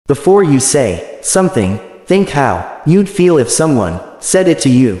Before you say something, think how you'd feel if someone said it to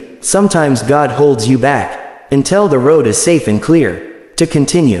you. Sometimes God holds you back until the road is safe and clear to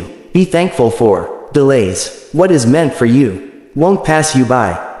continue. Be thankful for delays. What is meant for you won't pass you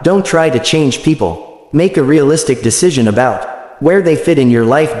by. Don't try to change people. Make a realistic decision about where they fit in your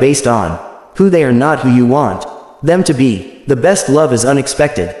life based on who they are, not who you want them to be. The best love is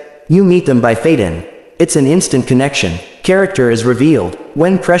unexpected. You meet them by fate and it's an instant connection. Character is revealed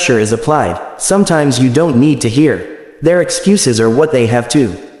when pressure is applied. Sometimes you don't need to hear their excuses or what they have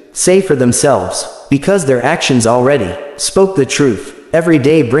to say for themselves, because their actions already spoke the truth. Every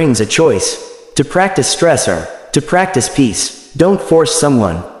day brings a choice to practice stress or to practice peace. Don't force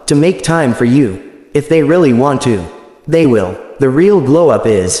someone to make time for you. If they really want to, they will. The real glow-up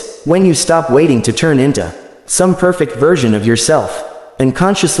is when you stop waiting to turn into some perfect version of yourself and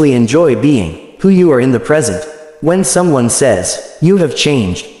consciously enjoy being who you are in the present. When someone says, "You have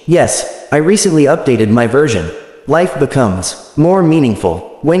changed," yes, I recently updated my version. Life becomes more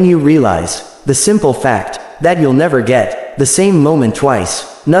meaningful when you realize the simple fact that you'll never get the same moment twice.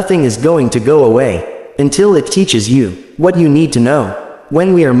 Nothing is going to go away until it teaches you what you need to know.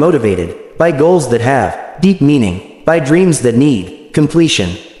 When we are motivated by goals that have deep meaning, by dreams that need completion,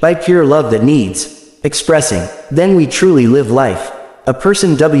 by pure love that needs expressing, then we truly live life. A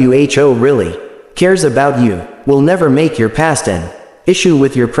person who really cares about you will never make your past an issue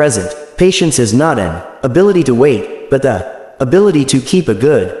with your present. Patience is not an ability to wait, but the ability to keep a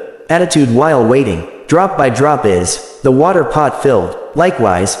good attitude while waiting. Drop by drop is the water pot filled.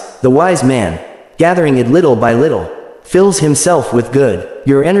 Likewise, the wise man, gathering it little by little, fills himself with good.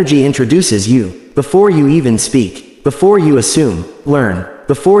 Your energy introduces you before you even speak, before you assume, learn,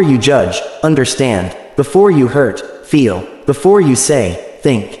 before you judge, understand, before you hurt, feel, before you say,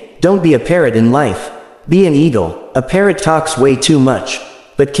 think. Don't be a parrot in life. Be an eagle. A parrot talks way too much,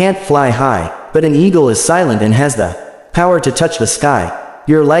 but can't fly high. But an eagle is silent and has the power to touch the sky.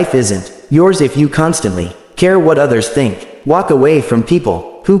 Your life isn't yours if you constantly care what others think. Walk away from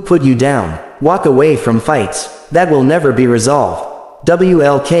people who put you down. Walk away from fights that will never be resolved.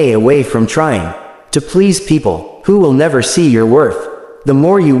 Away from trying to please people who will never see your worth. The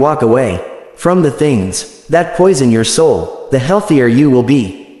more you walk away from the things that poison your soul, the healthier you will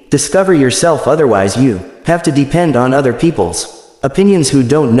be. Discover yourself, otherwise you have to depend on other people's opinions who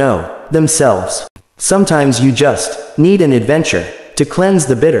don't know themselves. Sometimes you just need an adventure to cleanse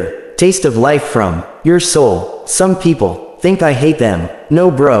the bitter taste of life from your soul. Some people think I hate them. No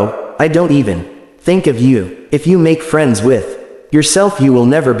bro, I don't even think of you. If you make friends with yourself, you will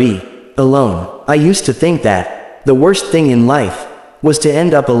never be alone. I used to think that the worst thing in life was to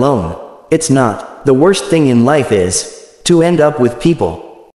end up alone. It's not. The worst thing in life is to end up with people